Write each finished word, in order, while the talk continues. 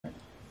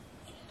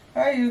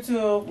Hi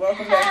YouTube,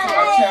 welcome back to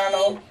my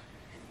channel.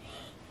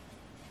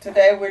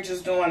 Today we're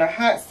just doing a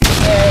hot seat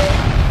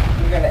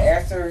game. We're going to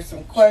answer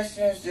some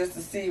questions just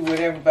to see what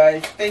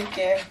everybody's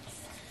thinking.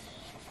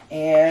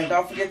 And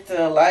don't forget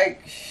to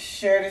like,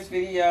 share this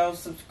video,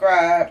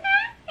 subscribe,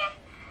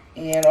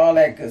 and all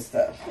that good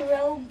stuff.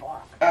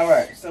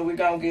 Alright, so we're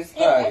going to get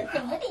started.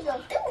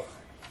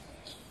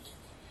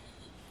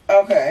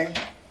 Okay.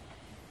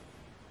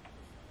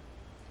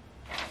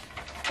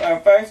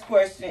 Our first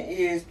question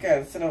is,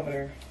 gotta sit over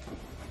there.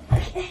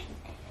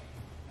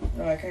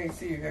 No, I can't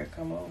see you. You gotta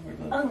come over.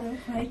 Look. Oh,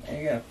 right. And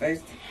you gotta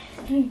face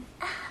it.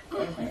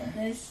 Okay.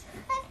 This.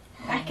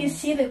 I can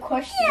see the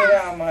question. Sit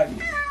down, Marty.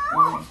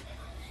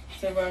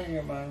 Sit right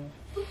here, Mommy.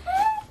 You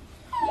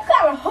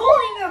got a hole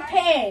in your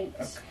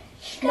pants.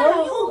 Okay.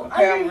 No,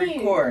 Okay, I'm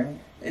recording.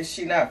 Is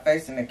she not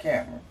facing the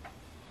camera?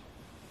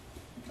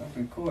 I'm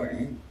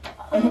recording.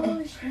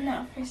 Oh, she's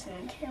not facing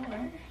the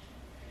camera.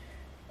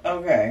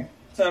 Okay.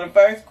 So the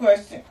first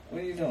question,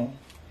 what are you doing?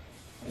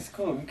 It's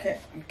cool.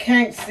 You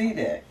can't see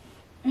that.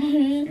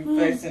 You're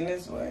facing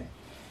this way.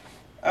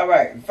 All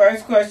right.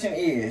 First question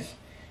is,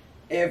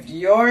 if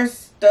your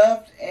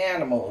stuffed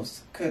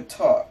animals could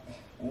talk,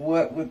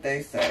 what would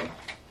they say?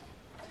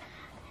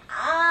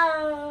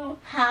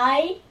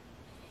 Hi.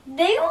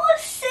 They will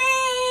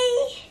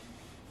say.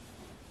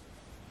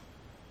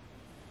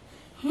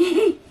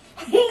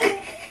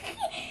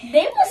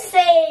 They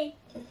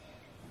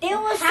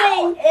will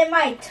say, am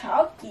I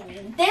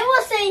talking? They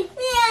will say,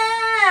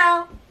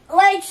 meow,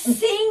 like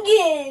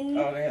singing.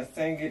 Oh, they'll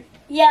sing it?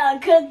 Yeah,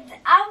 because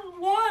I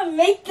want to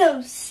make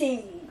them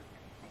sing.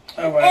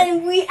 All right.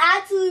 And we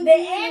actually the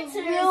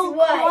answer real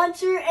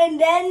concert, and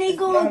then they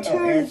go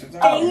turn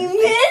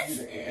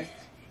famous.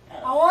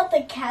 I want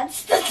the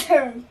cats to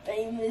turn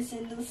famous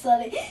in the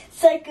sunny.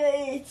 It's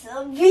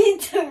a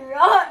beat to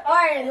rock.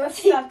 Alright, let's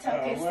stop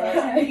talking.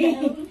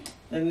 Right.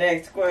 The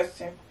next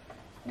question.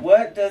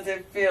 What does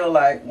it feel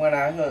like when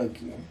I hug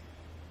you?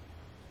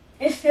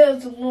 It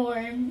feels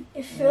warm.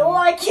 It feels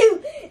like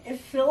you. It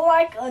feels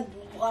like a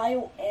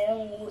wild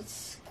animal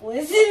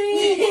squeezing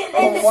me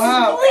and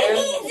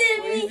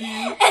squeezing me.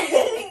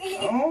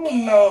 I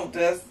don't know if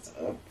that's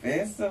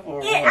offensive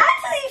or It what.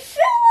 actually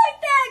feels like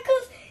that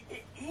because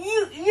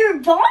your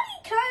body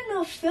kind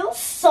of feels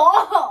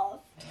soft.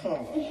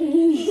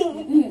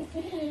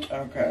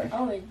 Okay.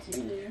 Oh, it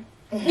do.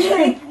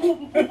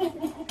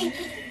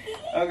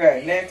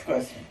 Okay, next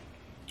question.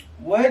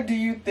 What do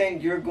you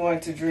think you're going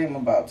to dream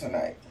about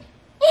tonight?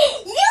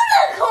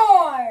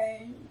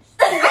 Unicorns!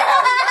 I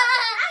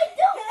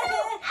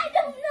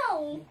don't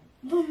know.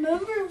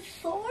 Remember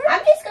Thor?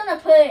 I'm just gonna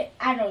put,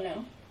 I don't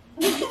know.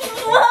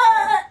 Unicorn!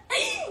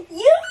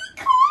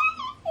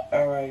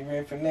 Alright, you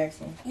ready for the next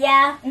one?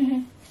 Yeah.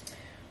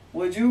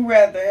 Would you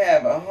rather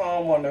have a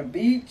home on the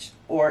beach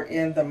or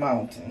in the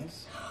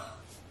mountains?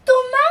 The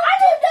mountain? I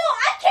don't know.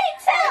 I can't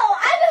tell.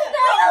 I don't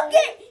know. We don't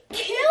get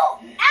killed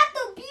at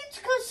the beach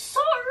because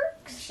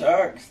sharks.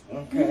 Sharks?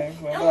 Okay.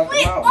 What And about the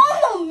mountains? on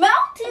the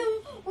mountain,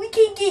 we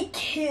can get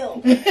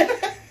killed. You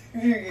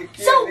get killed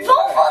So either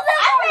both way. of them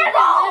are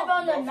wrong. Both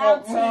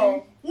of them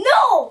wrong. No.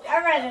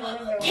 I'd rather live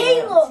on the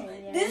Caleb,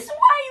 this is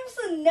why you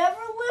should never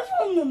live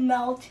on the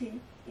mountain.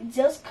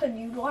 Just because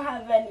you don't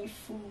have any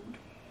food.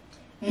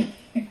 You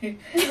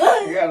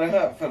gotta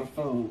hunt for the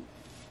food.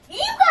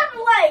 You gotta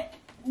like,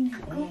 you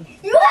have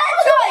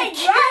to like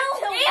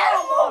kill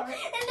animals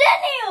and then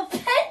they'll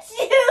pet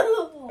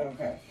you.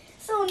 Okay.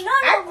 So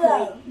none of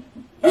them.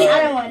 Right, I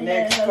don't want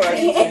next none of those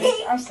question.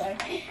 things. I'm sorry.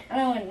 I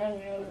don't want none of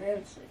those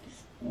answers.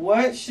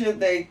 What should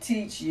they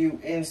teach you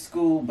in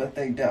school but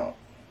they don't?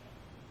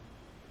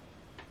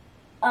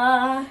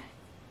 I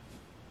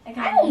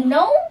don't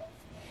know.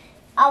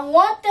 I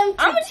want them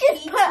to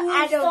teach me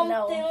I don't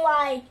something know.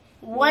 like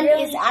One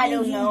really is I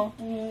don't easy know.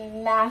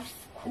 math.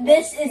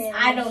 This is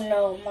I don't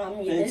know,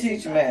 Mommy. They This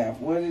teach is math.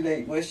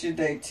 What should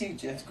they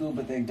teach in school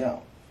but they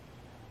don't?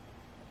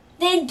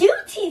 They do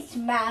teach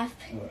math.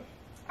 What?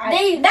 That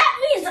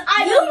means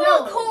I don't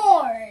know.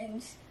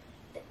 Unicorns.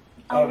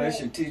 Oh, they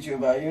should teach you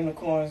about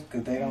unicorns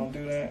because they don't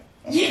do that?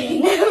 Okay.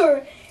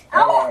 Never.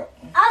 Alright.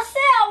 I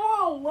said I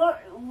want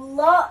to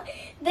learn.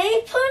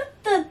 They put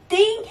the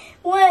thing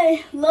when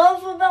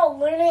love about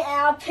learning, and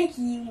I'll pick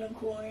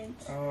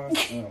unicorns.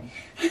 Awesome.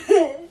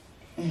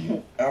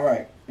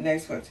 Alright,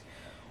 next question.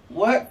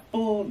 What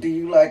food do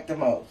you like the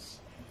most?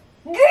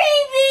 Gravy!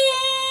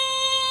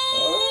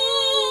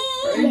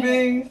 Oh, green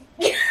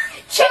beans?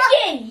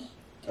 Chicken!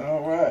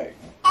 Alright.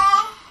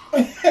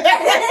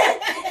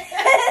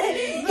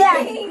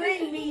 Yeah,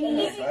 green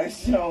beans. I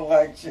sure don't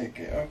like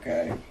chicken.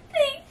 Okay.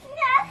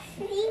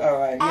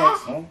 Alright,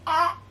 next one.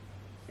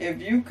 If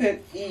you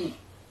could eat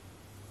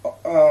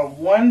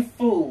one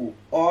food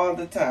all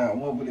the time,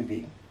 what would it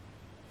be?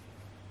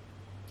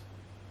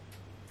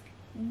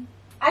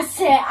 I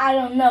said I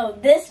don't know.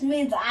 This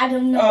means I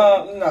don't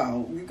know.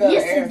 No. You gotta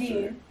Yes, answer. you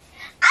do.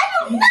 I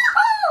don't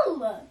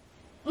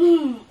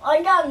know!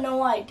 I got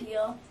no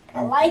idea.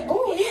 I like.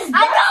 Ooh, this is I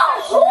got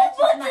a whole That's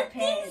just bunch my of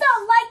things pants. I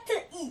like to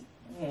eat.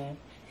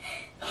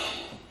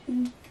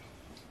 Mm.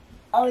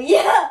 Oh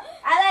yeah.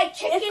 I like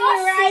chicken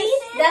and rice.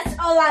 That's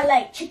all I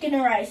like, chicken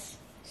and rice.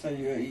 So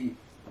you'll eat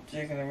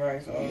chicken and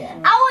rice all the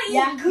time? I will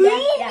eat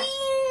green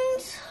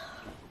beans.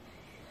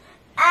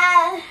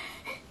 I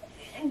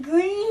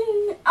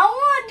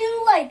want to do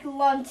like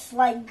lunch,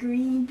 like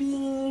green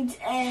beans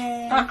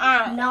and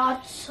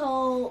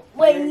nacho.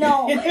 Wait,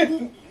 no,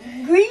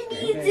 green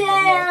beans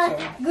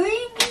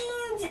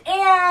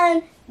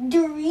and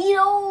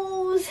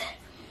Doritos.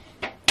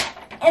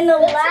 And the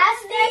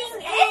last thing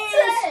is,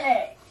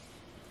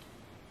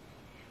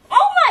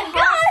 oh my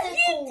gosh,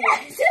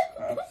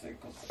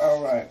 popsicles. All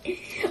right.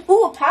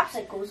 Ooh,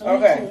 popsicles.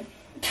 Okay.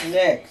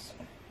 Next,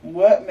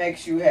 what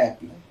makes you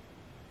happy?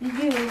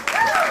 Unicorn.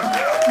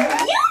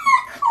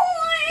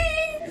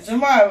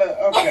 Jamila,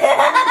 okay.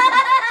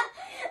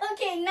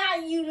 Okay,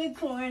 not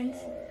unicorns.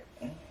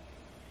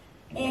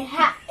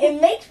 Right. It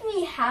makes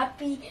me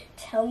happy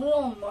telling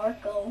on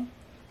Marco.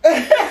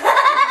 Just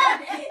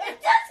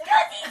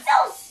because he's so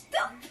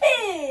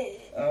stupid.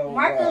 Oh,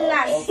 Marco's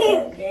not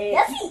stupid.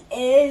 Yes, he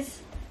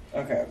is.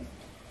 Okay.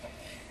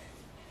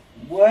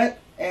 What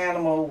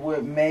animal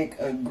would make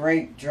a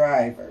great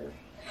driver?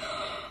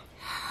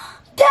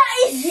 That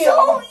is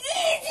so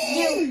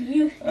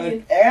easy.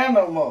 An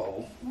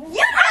animal.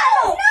 Yeah, I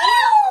don't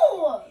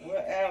know.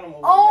 What animal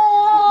would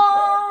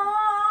Oh,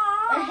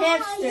 a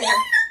hamster.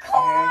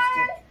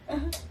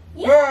 Unicorn.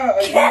 Girl,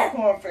 a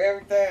unicorn for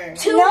everything.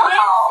 Two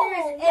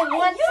hamsters and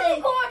one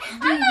unicorn.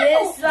 do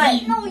this,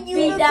 like, no be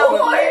down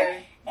unicorn. here.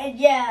 And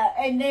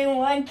and then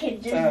one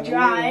can just Time to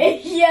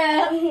drive.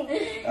 Yeah.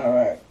 All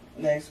right.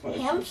 Next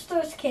question.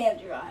 Hamsters can't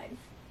drive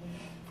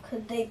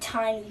because they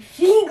tiny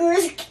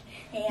fingers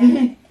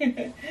can.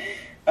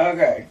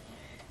 Okay.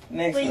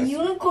 Next But question.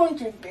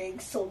 unicorns are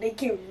big, so they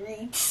can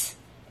reach.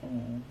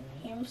 Mhm.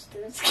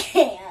 Hamsters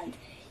can't.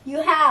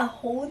 You have to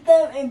hold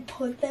them and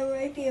put them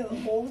right there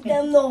and hold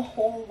them the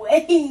whole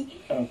way.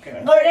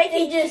 Okay. Or they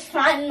can just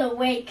find a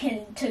way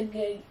to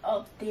get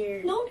up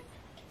there. No,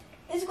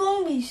 it's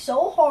going to be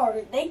so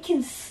hard. They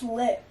can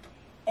slip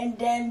and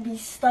then be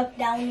stuck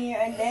down here,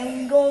 and then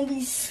we're going to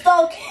be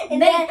stuck,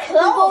 and then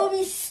we're going to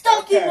be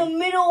stuck in the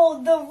middle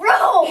of the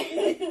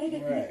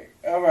road. Right.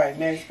 All right.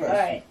 Next question.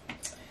 All right.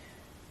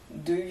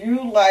 Do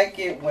you like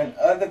it when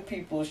other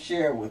people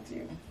share with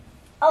you?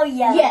 Oh,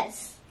 yeah.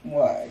 Yes.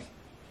 Why?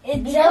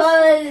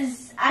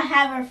 Because I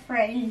have a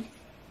friend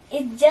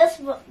It's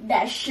just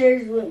that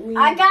shares with me.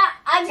 I got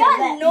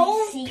let no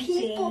me see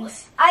people.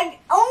 things.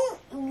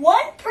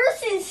 One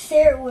person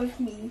shared with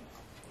me.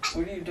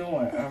 What are you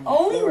doing? I'm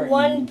Only recording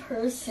one you.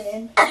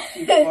 person.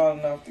 Keep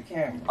falling off the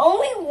camera.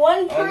 Only one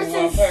Only person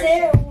one person.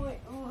 shared with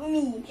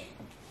me.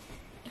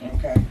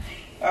 Okay.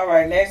 All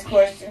right. Next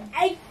question.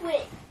 I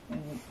quit.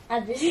 I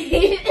just.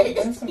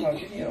 That's about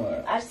you.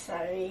 I'm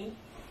sorry.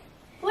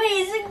 Wait,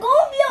 is it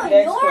going to be on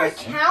Next your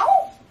question. account?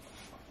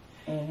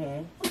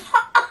 Mhm.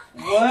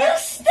 You're What?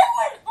 still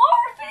in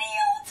our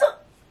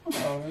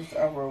video. Oh, this,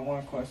 I wrote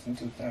one question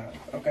 2 times.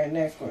 Okay.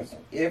 Next question.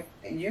 If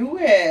you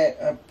had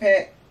a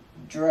pet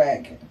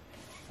dragon,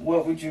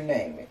 what would you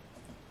name it?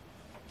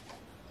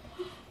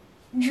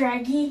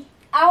 Draggy.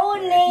 I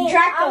will name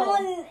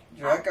Draco.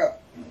 Draco.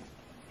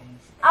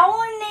 I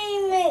will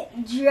name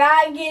it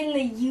Dragon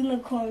the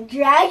Unicorn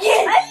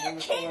Dragon. Are you Unicorn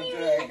kidding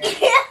dragon.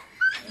 me?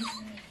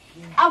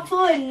 I'll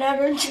put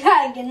another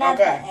dragon at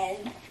the Okay.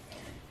 end.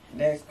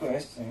 Next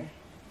question.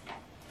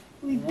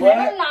 We What?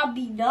 better not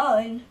be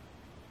done.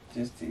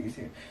 Just tease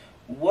here.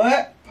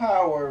 What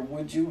power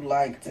would you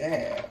like to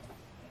have?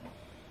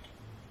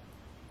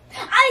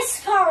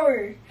 Ice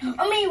power.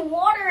 I mean,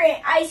 water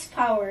and ice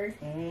power.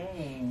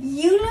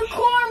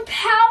 Unicorn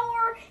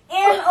power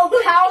and a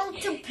power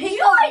to pick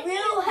up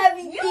real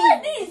heavy You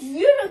and things. these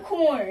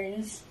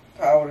unicorns.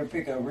 Power to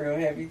pick up real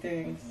heavy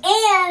things?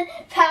 And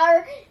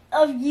power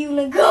of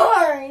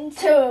unicorns.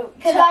 To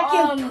Because I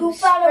can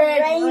poop out of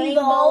spread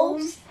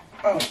rainbows.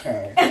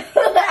 Okay.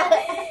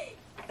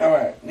 All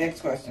right,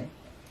 next question.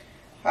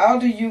 How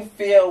do you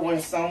feel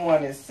when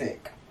someone is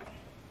sick?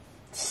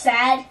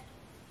 Sad.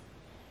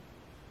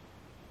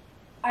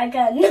 I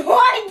got no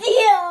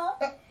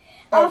idea.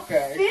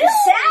 Okay. Feel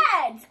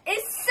Sad.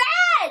 It's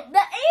sad. The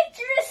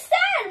answer is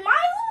sad,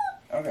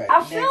 Milo. Okay.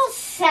 I feel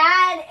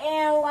sad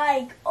and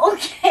like,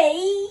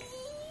 okay.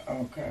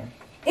 Okay.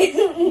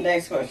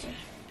 Next question.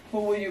 Who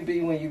will you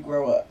be when you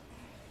grow up?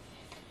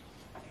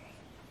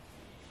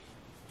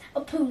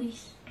 A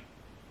police.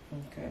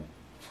 Okay.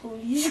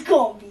 Police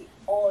gonna be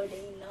all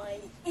day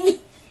night.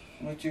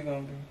 What you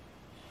gonna be?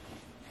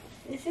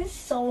 This is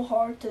so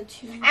hard to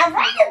choose. I'd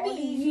rather All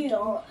be these you.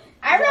 dogs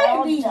I'd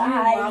rather be you,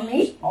 die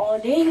mommy. all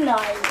day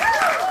night.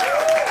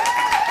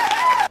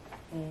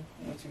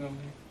 What you gonna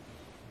be?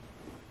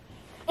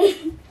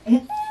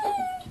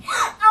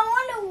 I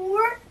want to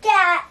work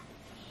at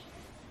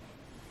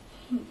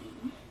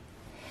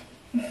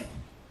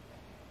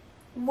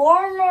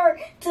Walmart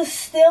to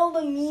steal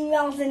the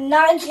meatballs and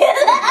not get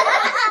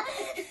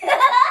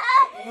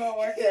You gonna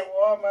work at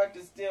Walmart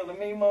to steal the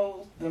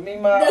Mimos? The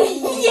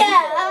Mimos?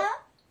 Yeah.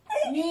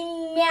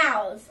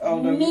 Meows.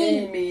 Oh, the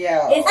Me.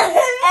 Meow. It's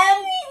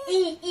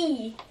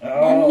E.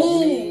 Oh,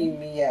 Me.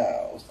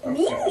 meows.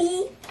 Okay.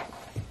 Me.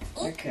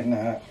 I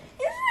cannot.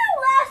 This is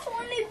the last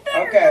one. It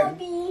better Okay. not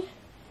be.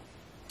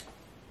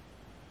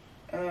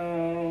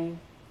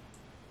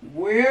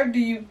 Where do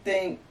you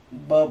think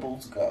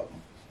bubbles go?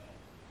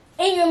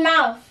 In your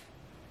mouth.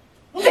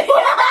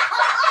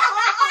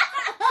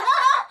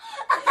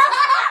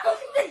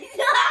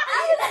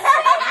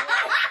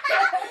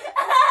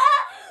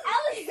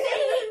 I was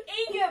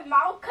saying in your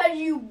mouth because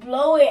you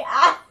blow it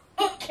out.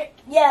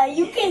 Yeah,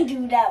 you can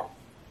do that.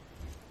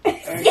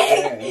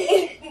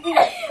 Okay.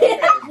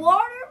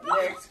 Water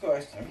Next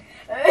question.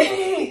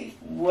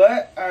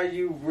 What are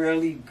you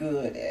really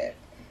good at?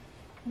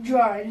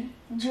 Drawing.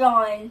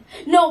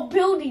 No,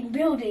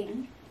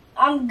 building.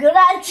 I'm good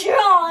at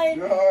drawing.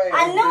 Drawing.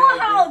 I know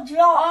how to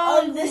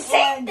draw. The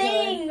same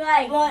thing,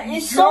 like, but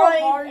it's so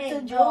drawing hard to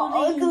and draw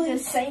building ugly. the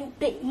same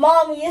thing.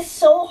 Mommy, it's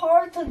so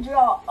hard to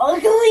draw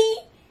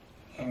ugly.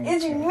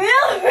 It's Okay.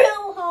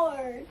 real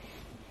hard.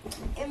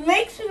 It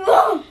makes me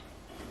laugh.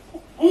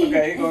 Okay,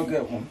 here go a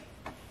good one.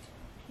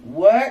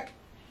 What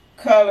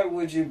color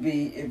would you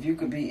be if you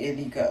could be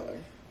any color?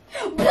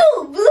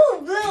 Blue.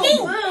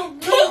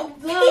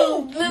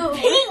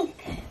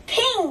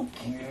 Pink.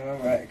 Yeah, all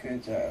right,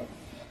 good job.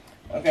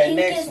 Okay, Pink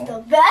next is one. the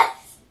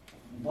best.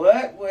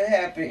 What would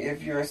happen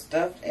if your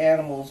stuffed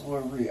animals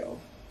were real?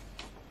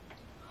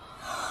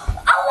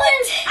 I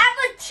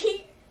would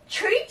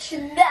treat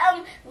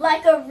them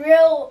like a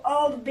real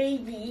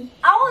baby.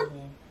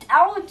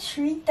 I would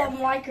treat them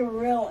like a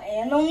real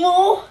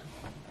animal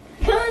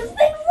because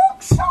they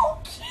look so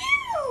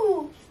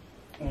cute.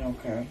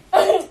 Okay.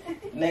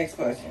 Next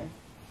question.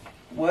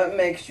 What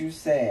makes you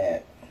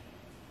sad?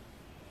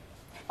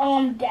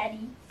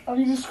 Daddy.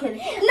 I'm just kidding.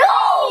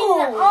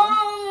 No!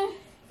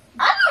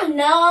 I don't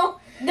know.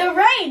 The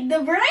rain.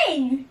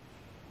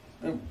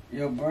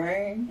 Your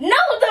brain? No,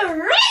 the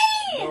rain!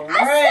 The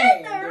I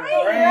said the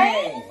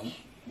rain.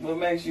 What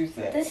makes you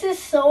sad? This is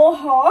so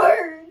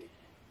hard.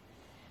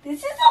 This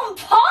is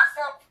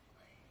impossible.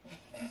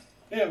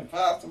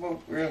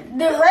 Impossible, really.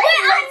 The rain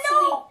I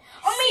know.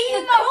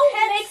 The cold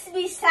makes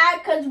me sad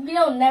because we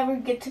don't never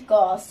get to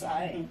go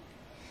outside.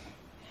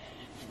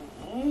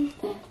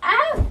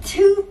 I have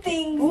two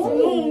things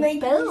that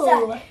make me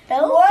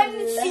sad.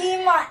 One,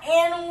 seeing my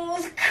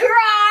animals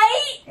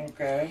cry.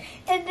 Okay.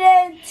 And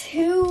then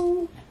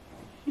two,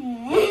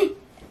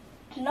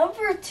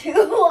 number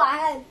two, I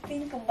had to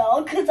think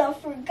about because I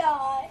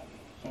forgot.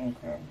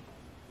 Okay.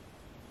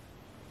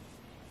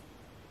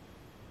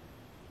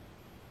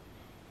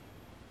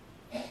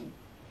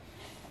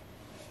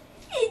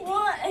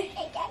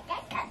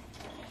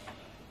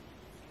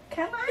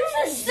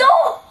 This is so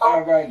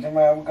hard. All right,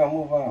 Jamal, we're gonna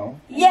move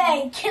on.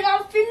 Yay! Can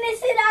I finish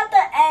it at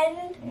the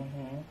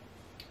end?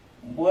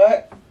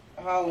 What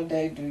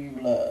holiday do you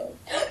love?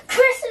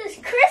 Christmas.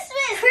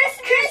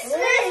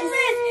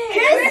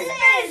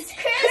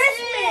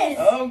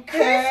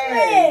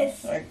 Okay.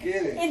 Christmas. I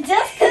get it. It's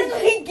just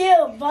because we get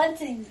a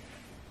bunch of.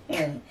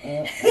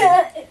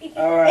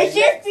 All right. It's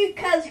just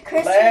because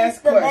Christmas Last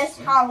is the best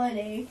question.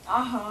 holiday.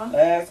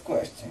 Last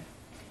question.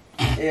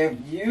 If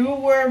you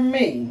were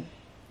me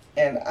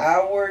and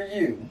I were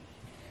you,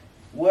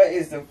 what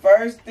is the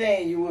first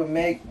thing you would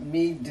make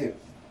me do?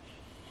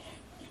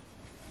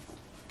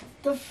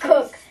 The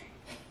cook.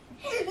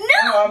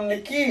 No, I'm the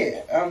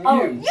kid. I'm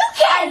you. You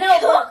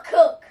can't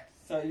cook.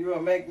 So you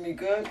will make me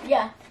cook?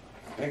 Yeah.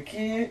 The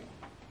kid?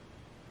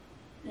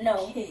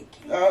 No.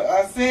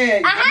 I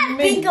said I had you to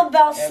me, think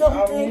about and I'm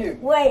something. you.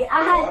 Wait,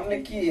 I'm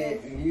the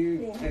kid and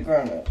you the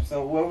grown up.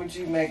 So what would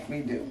you make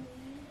me do?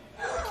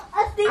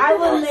 I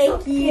will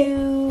make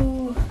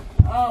you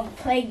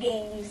play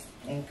games.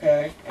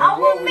 Okay. And I what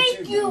will would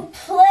make do? you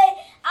play.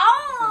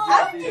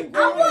 I Because you'd be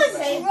would the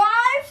grown-up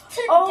drive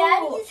to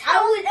Daddy's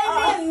house and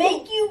then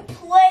make you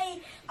play.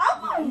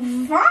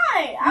 I'm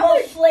fine.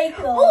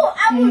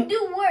 I would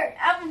do work.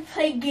 I would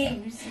play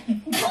games.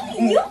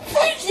 You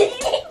play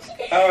games.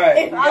 All right,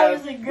 If I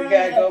was a we grown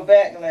gotta up. go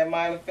back and let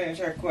Mila finish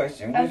her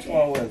question. Which Okay.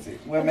 one was it?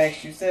 What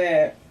makes you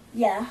sad?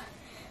 Yeah.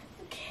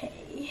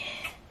 Okay.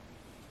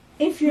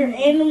 If your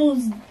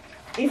animals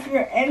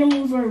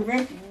are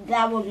ripped,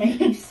 that would make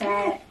you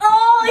sad.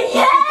 Oh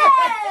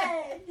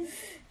yes!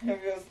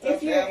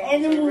 If your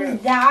animals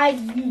died,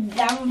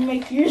 that would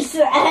make you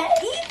sad.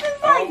 Even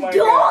my, God,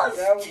 dogs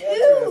that was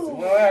interesting.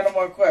 We too. don't have no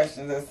more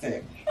questions. That's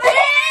it.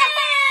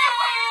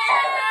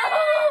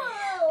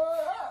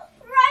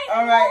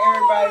 All right,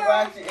 everybody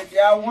watching. If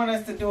y'all want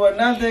us to do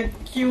another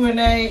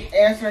Q&A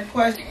answering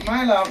questions,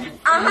 Mila, in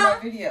my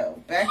video.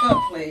 Back up,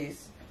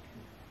 please.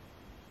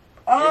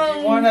 If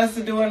you want us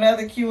to do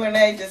another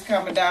Q&A, just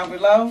comment down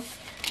below.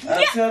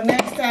 Until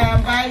next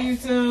time, bye,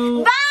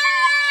 YouTube. Bye.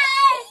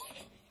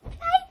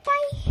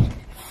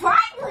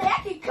 Finally,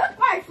 I can cook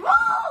my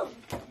food.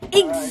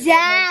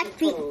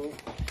 Exactly.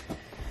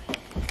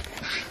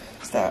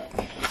 Stop.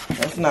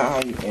 That's not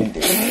how you end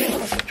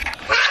it.